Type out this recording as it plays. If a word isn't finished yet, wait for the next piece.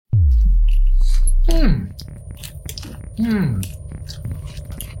There's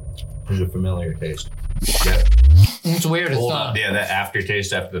a familiar taste. Yeah. It's weird. Hold up. Yeah, that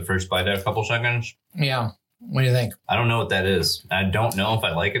aftertaste after the first bite, a couple seconds. Yeah. What do you think? I don't know what that is. I don't know if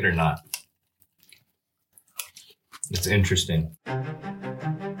I like it or not. It's interesting.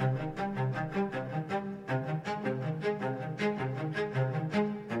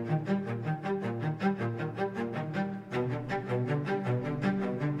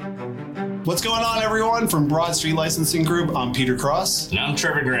 What's going on, everyone? From Broad Street Licensing Group, I'm Peter Cross. And I'm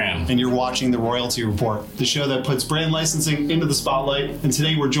Trevor Graham. And you're watching The Royalty Report, the show that puts brand licensing into the spotlight. And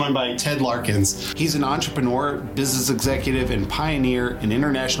today we're joined by Ted Larkins. He's an entrepreneur, business executive, and pioneer in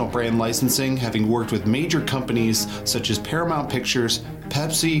international brand licensing, having worked with major companies such as Paramount Pictures,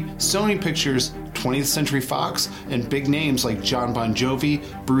 Pepsi, Sony Pictures, 20th Century Fox, and big names like Jon Bon Jovi,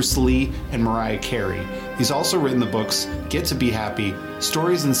 Bruce Lee, and Mariah Carey. He's also written the books Get to Be Happy,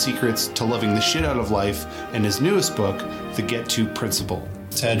 Stories and Secrets to Loving the Shit Out of Life, and his newest book, The Get To Principle.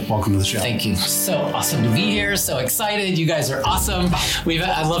 Ted, welcome to the show. Thank you. So awesome to be here. So excited. You guys are awesome.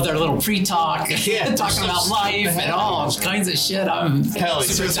 I loved our little pre-talk, talking about life and all kinds of shit.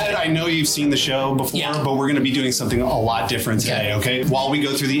 So Ted, I know you've seen the show before, but we're going to be doing something a lot different today, okay? While we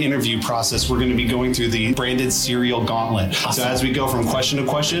go through the interview process, we're going to be going through the branded cereal gauntlet. Awesome. So as we go from question to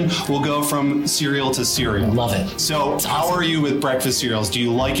question, we'll go from cereal to cereal. Love it. So how are you with breakfast cereals? Do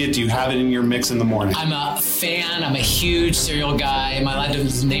you like it? Do you have it in your mix in the morning? I'm a fan. I'm a huge cereal guy. Am I allowed to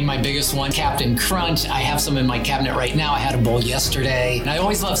name my biggest one? Captain Crunch. I have some in my cabinet right now. I had a bowl yesterday. And I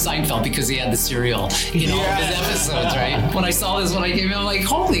always love Seinfeld because he had the cereal in all of his episodes, right? When I saw this when I came in, I'm like,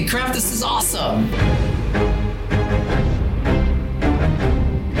 holy crap, this is awesome.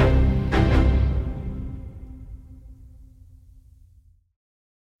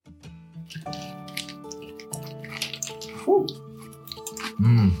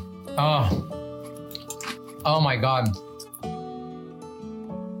 Oh my God.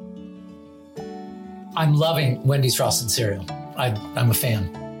 I'm loving Wendy's frosted cereal. I'm a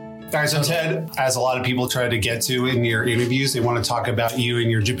fan. All right, so Ted, as a lot of people try to get to in your interviews, they want to talk about you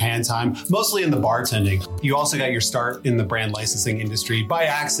and your Japan time, mostly in the bartending. You also got your start in the brand licensing industry by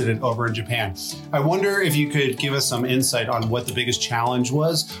accident over in Japan. I wonder if you could give us some insight on what the biggest challenge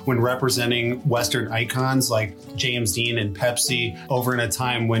was when representing Western icons like James Dean and Pepsi over in a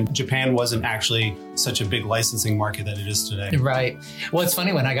time when Japan wasn't actually such a big licensing market that it is today. Right. Well, it's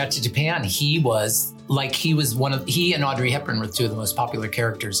funny, when I got to Japan, he and Audrey Hepburn were two of the most popular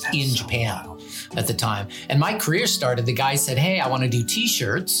characters in Japan at the time. And my career started, the guy said, hey, I want to do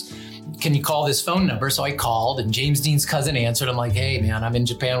t-shirts. Can you call this phone number? So I called, and James Dean's cousin answered. I'm like, hey man, I'm in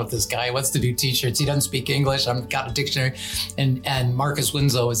Japan with this guy. He wants to do t-shirts. He doesn't speak English. I've got a dictionary. And Marcus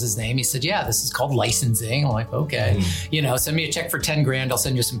Winslow is his name. He said, yeah, this is called licensing. I'm like, okay, send me a check for 10 grand. I'll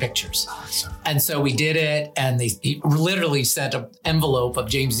send you some pictures. Awesome. And so we did it. And he literally sent an envelope of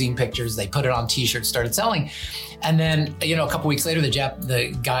James Dean pictures. They put it on t-shirts, started selling. And then, a couple weeks later,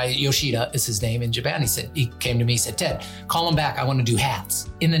 the guy, Yoshida is his name in Japan. He came to me, he said, Ted, call him back. I want to do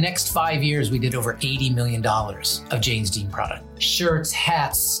hats. In the next 5 years, we did over $80 million of James Dean product. Shirts,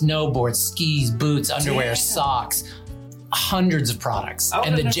 hats, snowboards, skis, boots, underwear, socks, hundreds of products.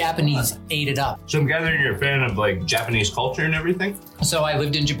 And the Japanese ate it up. So I'm gathering you're a fan of like Japanese culture and everything? So I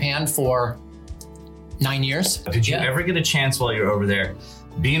lived in Japan for 9 years. Did you ever get a chance while you're over there?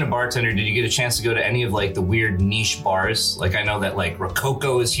 Being a bartender, did you get a chance to go to any of like the weird niche bars? Like I know that like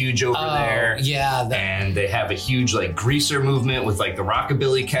Rococo is huge over there. Yeah. And they have a huge like greaser movement with like the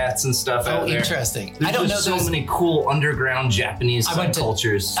rockabilly cats and stuff out there. Interesting. I don't know. So many cool underground Japanese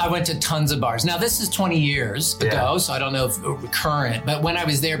cultures. I went to tons of bars. Now this is 20 years ago, so I don't know if current, but when I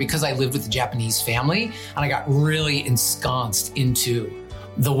was there, because I lived with a Japanese family and I got really ensconced into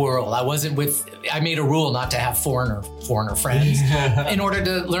the world. I made a rule not to have foreigner friends in order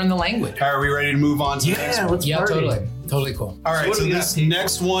to learn the language. Are we ready to move on to the next one? Yeah, totally cool. All right, so this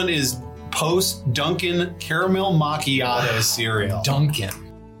next one is Post Dunkin' Caramel Macchiato cereal. Dunkin'.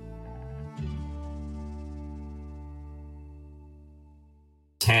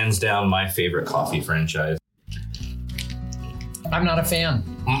 Hands down my favorite coffee franchise. I'm not a fan.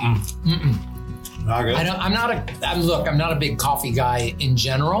 Not good. I'm not a big coffee guy in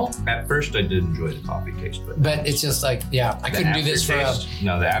general. At first, I did enjoy the coffee taste, but it's just like, I couldn't do this for the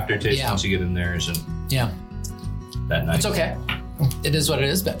aftertaste once you get in there isn't that nice. It's okay. It is what it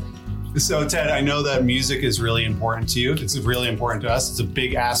is, but. So Ted, I know that music is really important to you. It's really important to us. It's a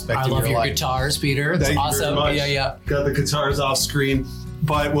big aspect of your life. I love your guitars, Peter. It's awesome. Yeah. Got the guitars off screen.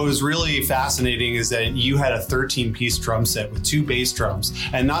 But what was really fascinating is that you had a 13-piece drum set with 2 bass drums.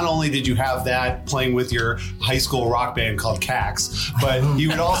 And not only did you have that playing with your high school rock band called Cax, but you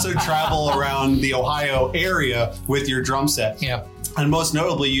would also travel around the Ohio area with your drum set. Yeah. And most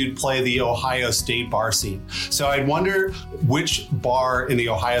notably, you'd play the Ohio State bar scene. So I'd wonder which bar in the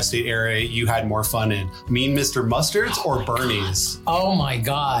Ohio State area you had more fun in, Mean Mr. Mustard's or Bernie's? Oh my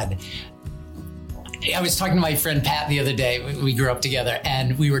God. I was talking to my friend Pat the other day. We grew up together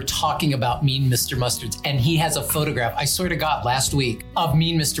and we were talking about Mean Mr. Mustard's, and he has a photograph, I swear to God, last week of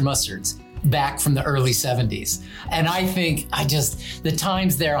Mean Mr. Mustard's back from the early 70s. And I think the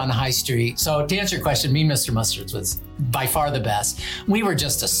times there on High Street. So to answer your question, Mean Mr. Mustard's was by far the best. We were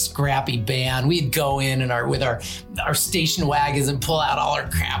just a scrappy band. We'd go in and with our station wagons and pull out all our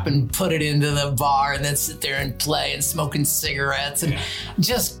crap and put it into the bar and then sit there and play and smoking cigarettes and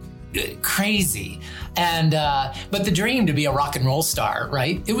just crazy. And but the dream to be a rock and roll star,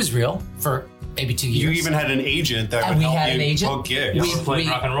 right? It was real for maybe 2 years. You even had an agent that would help you book gigs. We played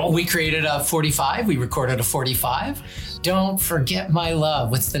rock and roll. We created a 45. We recorded a 45. Don't Forget My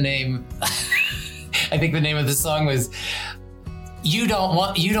Love. What's the name? I think the name of the song was You Don't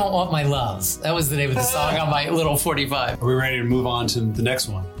Want My Loves. That was the name of the song on my little 45. Are we ready to move on to the next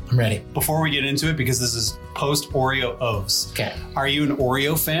one? I'm ready. Before we get into it, because this is post Oreo O's. Okay. Are you an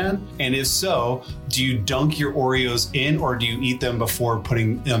Oreo fan? And if so, do you dunk your Oreos in or do you eat them before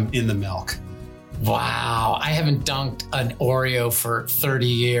putting them in the milk? Wow, I haven't dunked an Oreo for 30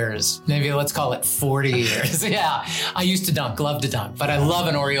 years. Maybe let's call it 40 years. Yeah, I used to dunk, love to dunk, but I love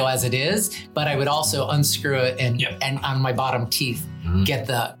an Oreo as it is, but I would also unscrew it and on my bottom teeth, get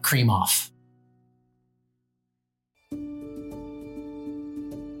the cream off.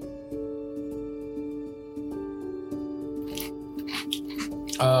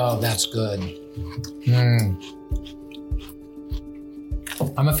 Oh, that's good.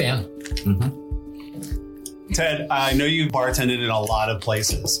 I'm a fan. Ted, I know you bartended in a lot of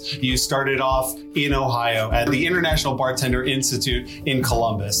places. You started off in Ohio at the International Bartender Institute in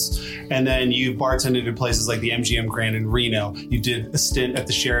Columbus. And then you bartended in places like the MGM Grand in Reno. You did a stint at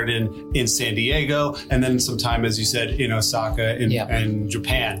the Sheraton in San Diego. And then some time, as you said, in Osaka and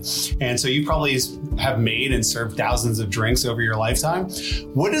Japan. And so you probably have made and served thousands of drinks over your lifetime.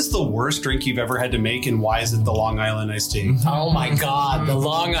 What is the worst drink you've ever had to make, and why is it the Long Island iced tea? Oh my God, the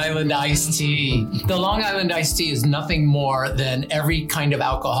Long Island iced tea. The Long Island iced tea is nothing more than every kind of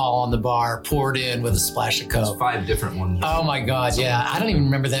alcohol on the bar poured in with a splash of Coke. There's 5 different ones. Oh my God, yeah. I don't even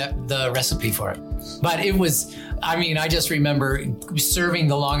remember the recipe for it. But it was, I just remember serving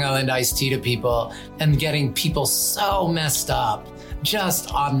the Long Island iced tea to people and getting people so messed up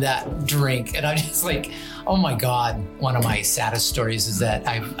just on that drink. And I'm just like, oh my God. One of my saddest stories is that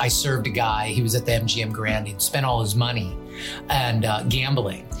I served a guy, he was at the MGM Grand, he'd spent all his money and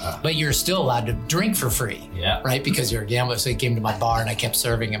gambling, but you're still allowed to drink for free, right? Because you're a gambler. So he came to my bar and I kept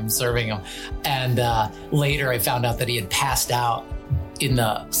serving him. And later I found out that he had passed out in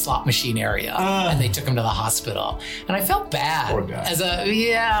the slot machine area and they took him to the hospital. And I felt bad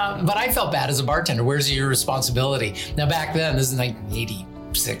but I felt bad as a bartender. Where's your responsibility? Now back then, this is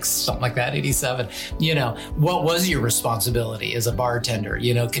 1986, something like that, 87. What was your responsibility as a bartender?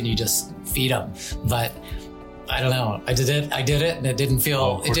 Can you just feed them? But I don't know. I did it and it didn't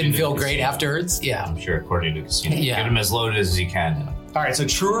feel great afterwards. Yeah. I'm sure according to casino. Get them as loaded as you can. All right. So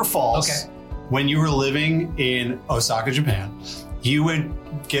true or false? Okay. When you were living in Osaka, Japan, you would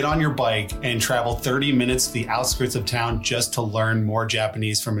get on your bike and travel 30 minutes to the outskirts of town just to learn more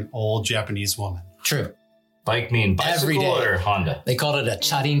Japanese from an old Japanese woman. True. Bike mean bicycle Every day. or Honda? They called it a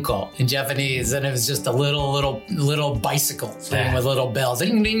charinko in Japanese, and it was just a little bicycle thing with little bells,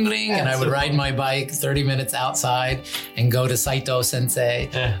 ding, ding, ding. And I would ride my bike 30 minutes outside and go to Saito Sensei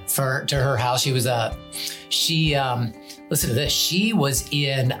to her house. Listen to this. She was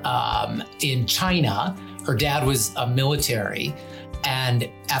in China. Her dad was a military, and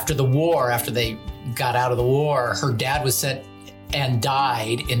after they got out of the war, her dad was sent and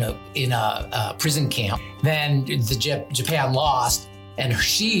died in a prison camp. Then Japan lost, and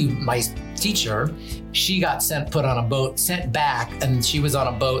my teacher, she got put on a boat, sent back, and she was on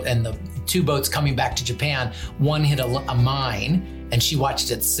a boat, and the 2 boats coming back to Japan, one hit a mine, and she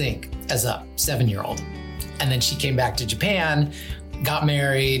watched it sink as a 7-year-old. And then she came back to Japan, got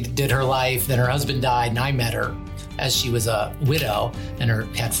married, did her life, then her husband died, and I met her as she was a widow and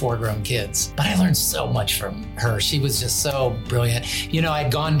had 4 grown kids. But I learned so much from her. She was just so brilliant.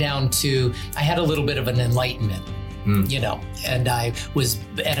 I'd gone I had a little bit of an enlightenment and I was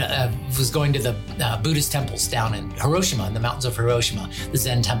going to the Buddhist temples down in Hiroshima, in the mountains of Hiroshima, the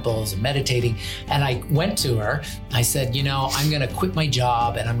Zen temples, and meditating. And I went to her. I said, I'm going to quit my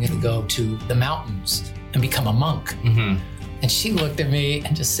job and I'm going to go to the mountains and become a monk. And she looked at me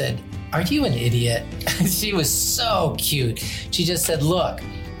and just said, "Are you an idiot?" She was so cute. She just said, "Look,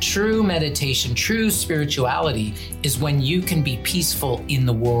 true meditation, true spirituality is when you can be peaceful in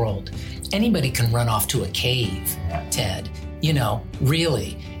the world. Anybody can run off to a cave, Ted,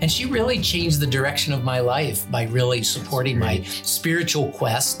 really." And she really changed the direction of my life by really supporting my spiritual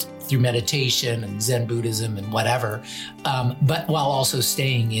quest through meditation and Zen Buddhism and whatever, but while also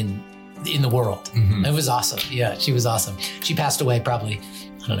staying in the world. It was awesome. Yeah, she was awesome. She passed away probably,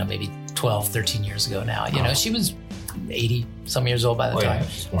 I don't know, maybe 12, 13 years ago now. She was 80 some years old by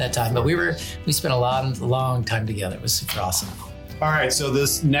that time. But we spent a long time together. It was super awesome. All right, so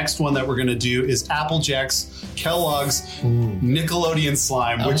this next one that we're going to do is Applejack's Kellogg's Nickelodeon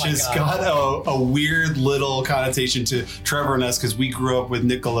slime, which has got a weird little connotation to Trevor and us because we grew up with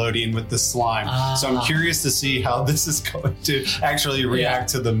Nickelodeon with the slime. So I'm curious to see how this is going to actually react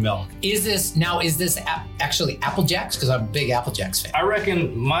to the milk. Is this actually Applejack's? Because I'm a big Applejack's fan. I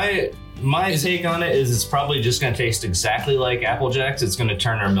reckon my take on it is it's probably just going to taste exactly like Apple Jacks. It's going to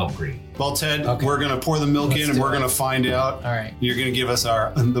turn our milk green. Well, Ted, we're going to pour the milk in and we're going to find out. All right. You're going to give us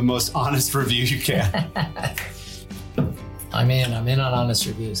the most honest review you can. I'm in on honest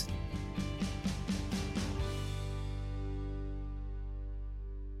reviews.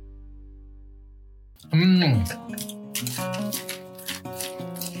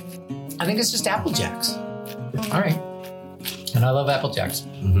 I think it's just Apple Jacks. All right. And I love Apple Jacks.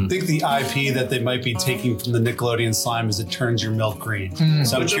 I think the IP that they might be taking from the Nickelodeon slime is it turns your milk green.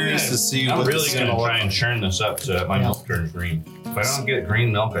 So I'm curious to see what really this is going to look try like. and churn this up so that my milk turns green. If I don't get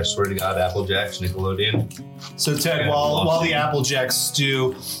green milk, I swear to God, Apple Jacks, Nickelodeon. So Ted, while the Apple Jacks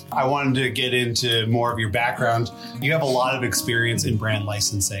stew, I wanted to get into more of your background. You have a lot of experience in brand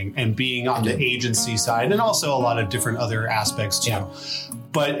licensing and being on the agency side and also a lot of different other aspects too. Yeah.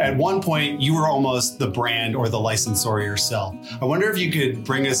 But at one point, you were almost the brand or the licensor yourself. I wonder if you could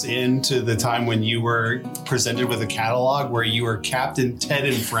bring us into the time when you were presented with a catalog where you were Captain Ted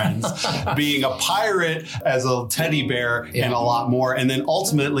and Friends, being a pirate as a teddy bear and a lot more, and then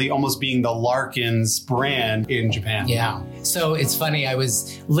ultimately almost being the Larkins brand in Japan. Yeah. So it's funny, I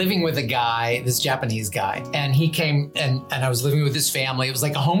was living with a guy, this Japanese guy, and he came and I was living with his family. It was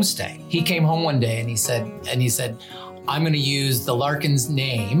like a homestay. He came home one day and he said, "I'm going to use the Larkins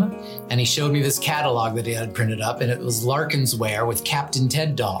name." And he showed me this catalog that he had printed up, and it was Larkins wear with Captain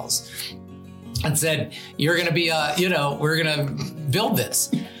Ted dolls. And said, "You're going to be we're going to build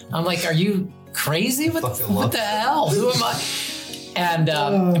this." I'm like, "Are you crazy? What the hell? Who am I?" And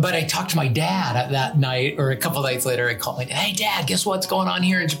but I talked to my dad that night, or a couple nights later. I called my dad. "Hey, Dad, guess what's going on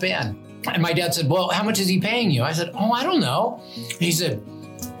here in Japan?" And my dad said, "Well, how much is he paying you?" I said, "Oh, I don't know." And he said,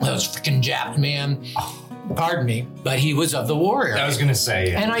 "Well, those freaking Jap, man." Pardon me, but he was of the war era. I was going to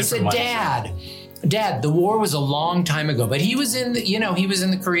say. And I said, Dad, the war was a long time ago, but he was in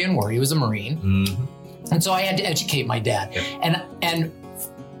the Korean War. He was a Marine. Mm-hmm. And so I had to educate my dad. Yep. And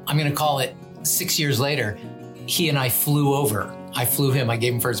I'm going to call it 6 years later, he and I flew over. I flew him. I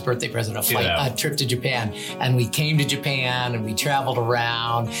gave him for his birthday present a trip to Japan. And we came to Japan and we traveled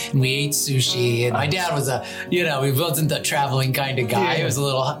around and we ate sushi. And my dad was he wasn't a traveling kind of guy. He was a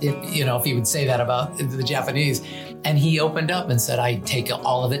little, if he would say that about the Japanese. And he opened up and said, "I take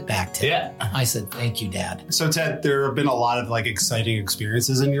all of it back to him." I said, "Thank you, Dad." So Ted, there have been a lot of exciting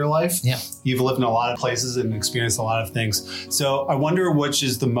experiences in your life. Yeah. You've lived in a lot of places and experienced a lot of things. So I wonder which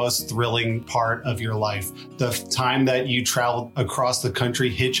is the most thrilling part of your life. The time that you traveled across the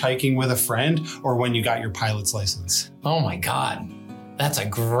country hitchhiking with a friend, or when you got your pilot's license? Oh my God. That's a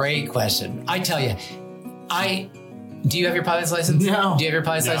great question. I tell you, do you have your pilot's license? No. Do you have your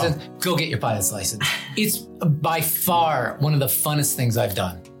pilot's license? Go get your pilot's license. It's by far one of the funnest things I've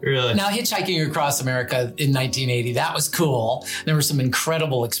done. Really? Now, hitchhiking across America in 1980, that was cool. There were some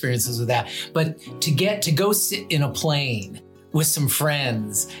incredible experiences with that. But to go sit in a plane with some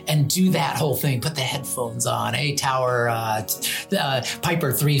friends and do that whole thing, put the headphones on, Tower,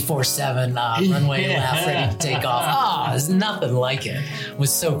 Piper 347, runway left, ready to take off. There's nothing like it. It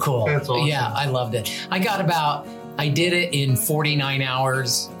was so cool. That's awesome. Yeah, I loved it. I got about I did it in 49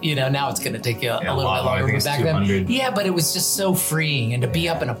 hours. Now it's going to take you a little bit longer. I think it's back 200. then, but it was just so freeing, and to be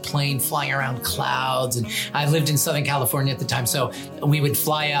up in a plane flying around clouds. And I lived in Southern California at the time, so we would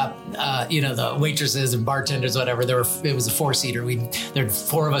fly up. The waitresses and bartenders, whatever. It was a 4-seater. There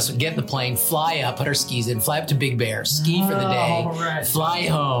 4 of us would get in the plane, fly up, put our skis in, fly up to Big Bear, ski for the day, fly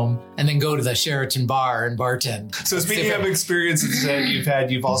home, and then go to the Sheraton bar and bartend. So speaking of experiences that you've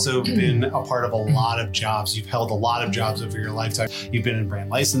had, you've also been a part of a lot of jobs. You've held a lot of jobs over your lifetime. You've been in brand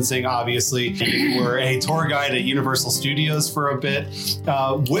licensing, obviously. You were a tour guide at Universal Studios for a bit.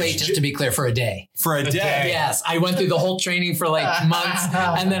 Wait, just to be clear, for a day. For a day? Yes. I went through the whole training for like months,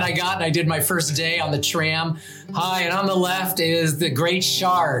 and then I did my first day on the tram. Hi, and on the left is the great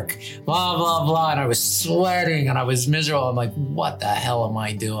shark, blah, blah, blah. And I was sweating and I was miserable. I'm like, what the hell am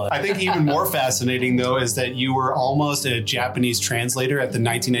I doing? I think even more fascinating, though, is that you were almost a Japanese translator at the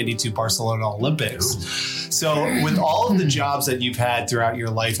 1992 Barcelona Olympics. So with all of the jobs that you've had throughout your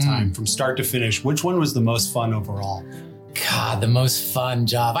lifetime, from start to finish, which one was the most fun overall? God, the most fun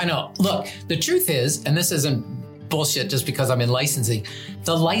job. I know. Look, the truth is, and this isn't bullshit just because I'm in licensing,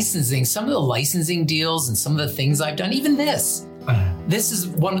 some of the licensing deals and some of the things I've done, even this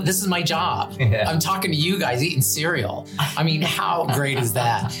is my job. Yeah. I'm talking to you guys eating cereal. I mean, how great is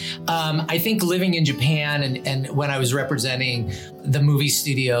that? I think living in Japan and when I was representing the movie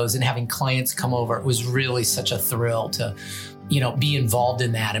studios and having clients come over, it was really such a thrill to be involved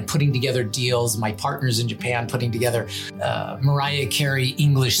in that and putting together deals. My partners in Japan putting together Mariah Carey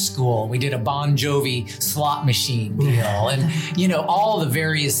English School. We did a Bon Jovi slot machine deal, and all the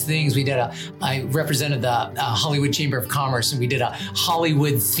various things. I represented the Hollywood Chamber of Commerce, and we did a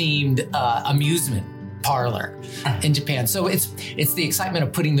Hollywood themed amusement parlor in Japan. So it's the excitement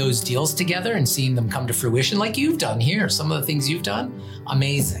of putting those deals together and seeing them come to fruition, like you've done here. Some of the things you've done,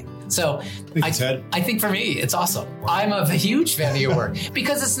 amazing. So I think for me, it's awesome. I'm a huge fan of your work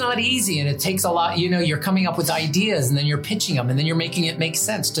because it's not easy and it takes a lot. You're coming up with ideas and then you're pitching them and then you're making it make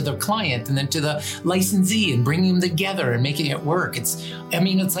sense to the client and then to the licensee and bringing them together and making it work. It's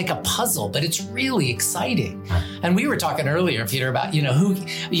like a puzzle, but it's really exciting. And we were talking earlier, Peter, about, who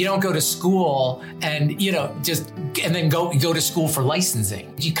you don't go to school and, and then go to school for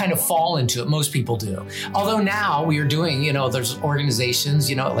licensing. You kind of fall into it. Most people do. Although now we are doing, there's organizations,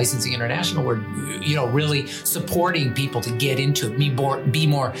 Licensing International, we're, really supporting people to get into it, be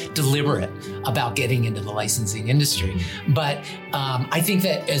more deliberate about getting into the licensing industry. But I think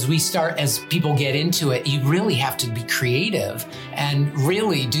that as people get into it, you really have to be creative and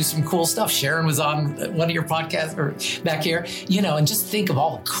really do some cool stuff. Sharon was on one of your podcasts or back here, and just think of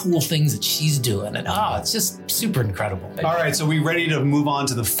all the cool things that she's doing. And it's just super incredible. All right. So we ready to move on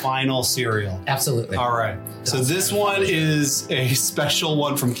to the final cereal? Absolutely. All right. So this one is a special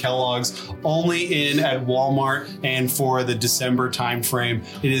one from Kellogg's, only in at Walmart and for the December time frame.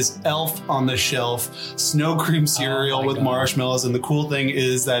 It is Elf on the Shelf snow cream cereal with marshmallows. And the cool thing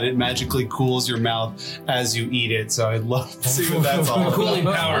is that it magically cools your mouth as you eat it. So I'd love to see what that's all about. Cooling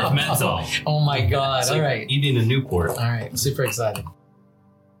power of menthol. Oh my God. It's all like right. Eating a Newport. All right. Super excited.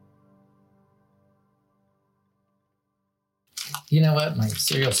 You know what? My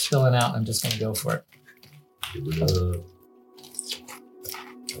cereal's spilling out and I'm just going to go for it.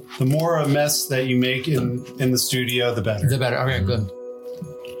 The more a mess that you make in the studio, the better. The better. Okay, good.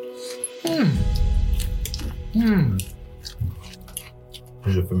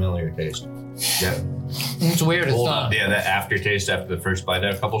 There's a familiar taste. Yeah. It's weird. It's Hold not. up. Yeah, that aftertaste after the first bite,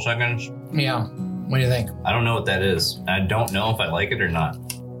 a couple seconds. Yeah. What do you think? I don't know what that is. I don't know if I like it or not.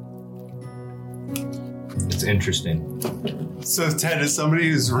 It's interesting. So Ted, as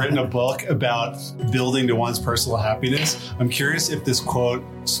somebody who's written a book about building to one's personal happiness, I'm curious if this quote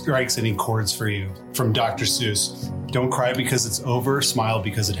strikes any chords for you from Dr. Seuss. Don't cry because it's over, smile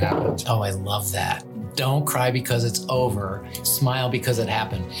because it happened. Oh, I love that. Don't cry because it's over, smile because it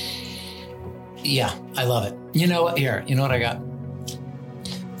happened. Yeah, I love it. You know what? Here, you know what I got?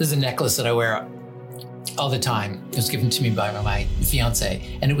 This is a necklace that I wear all the time. It was given to me by my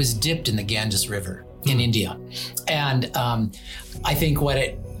fiance, and it was dipped in the Ganges River in India. And I think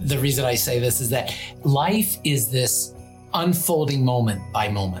the reason I say this is that life is this unfolding moment by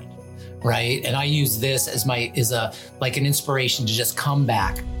moment, right? And I use this as like an inspiration to just come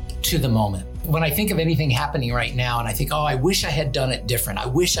back to the moment. When I think of anything happening right now and I think, I wish I had done it different. I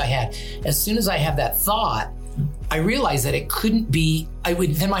wish I had. As soon as I have that thought, I realize that it couldn't be,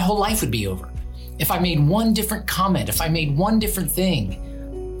 then my whole life would be over. If I made one different comment, if I made one different thing,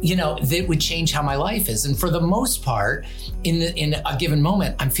 that would change how my life is. And for the most part, in a given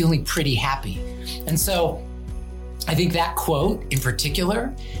moment, I'm feeling pretty happy. And so I think that quote in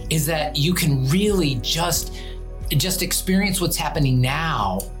particular is that you can really just just experience what's happening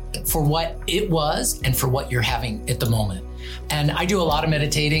now for what it was and for what you're having at the moment. And I do a lot of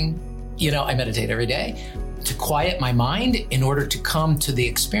meditating. I meditate every day to quiet my mind in order to come to the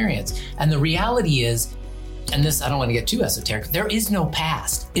experience. And the reality is, and this, I don't want to get too esoteric, there is no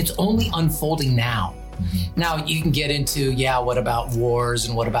past. It's only unfolding now. Now, you can get into, what about wars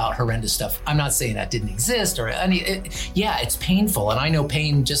and what about horrendous stuff? I'm not saying that didn't exist or it's painful. And I know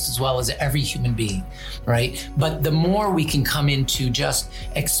pain just as well as every human being, right? But the more we can come into just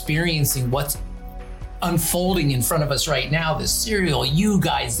experiencing what's unfolding in front of us right now, this cereal, you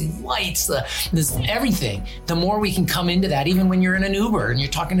guys, these lights, this everything, the more we can come into that, even when you're in an Uber and you're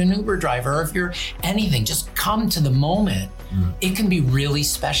talking to an Uber driver, or if you're anything, just come to the moment. It can be really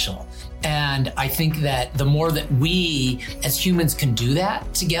special. And I think that the more that we as humans can do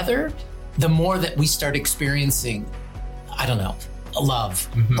that together, the more that we start experiencing, love,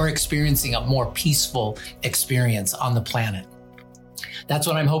 or experiencing a more peaceful experience on the planet. That's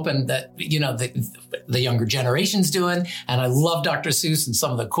what I'm hoping that, the younger generation's doing. And I love Dr. Seuss and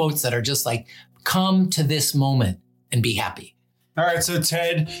some of the quotes that are just like, come to this moment and be happy. All right, so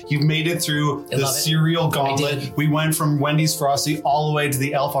Ted, you've made it through the cereal gauntlet. We went from Wendy's Frosty all the way to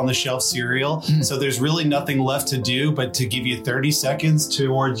the Elf on the Shelf cereal. So there's really nothing left to do but to give you 30 seconds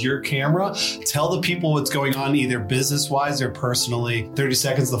towards your camera. Tell the people what's going on, either business-wise or personally. 30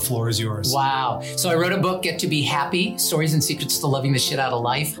 seconds, the floor is yours. Wow. So I wrote a book, Get to Be Happy, Stories and Secrets to Loving the Shit Out of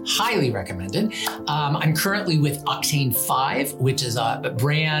Life. Highly recommended. I'm currently with Octane5, which is a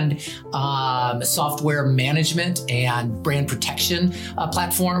brand software management and brand protection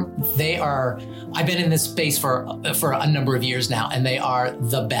platform. I've been in this space for a number of years now, and they are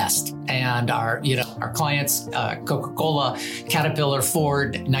the best. And our clients, Coca-Cola, Caterpillar,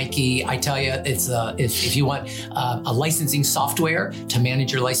 Ford, Nike, I tell you, if you want a licensing software to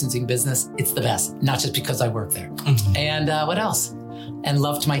manage your licensing business, it's the best. Not just because I work there. And what else? And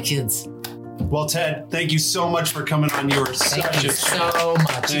love to my kids. Well, Ted, thank you so much for coming on. You were Thank you so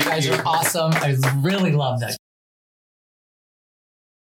much. You guys are awesome. I really love that.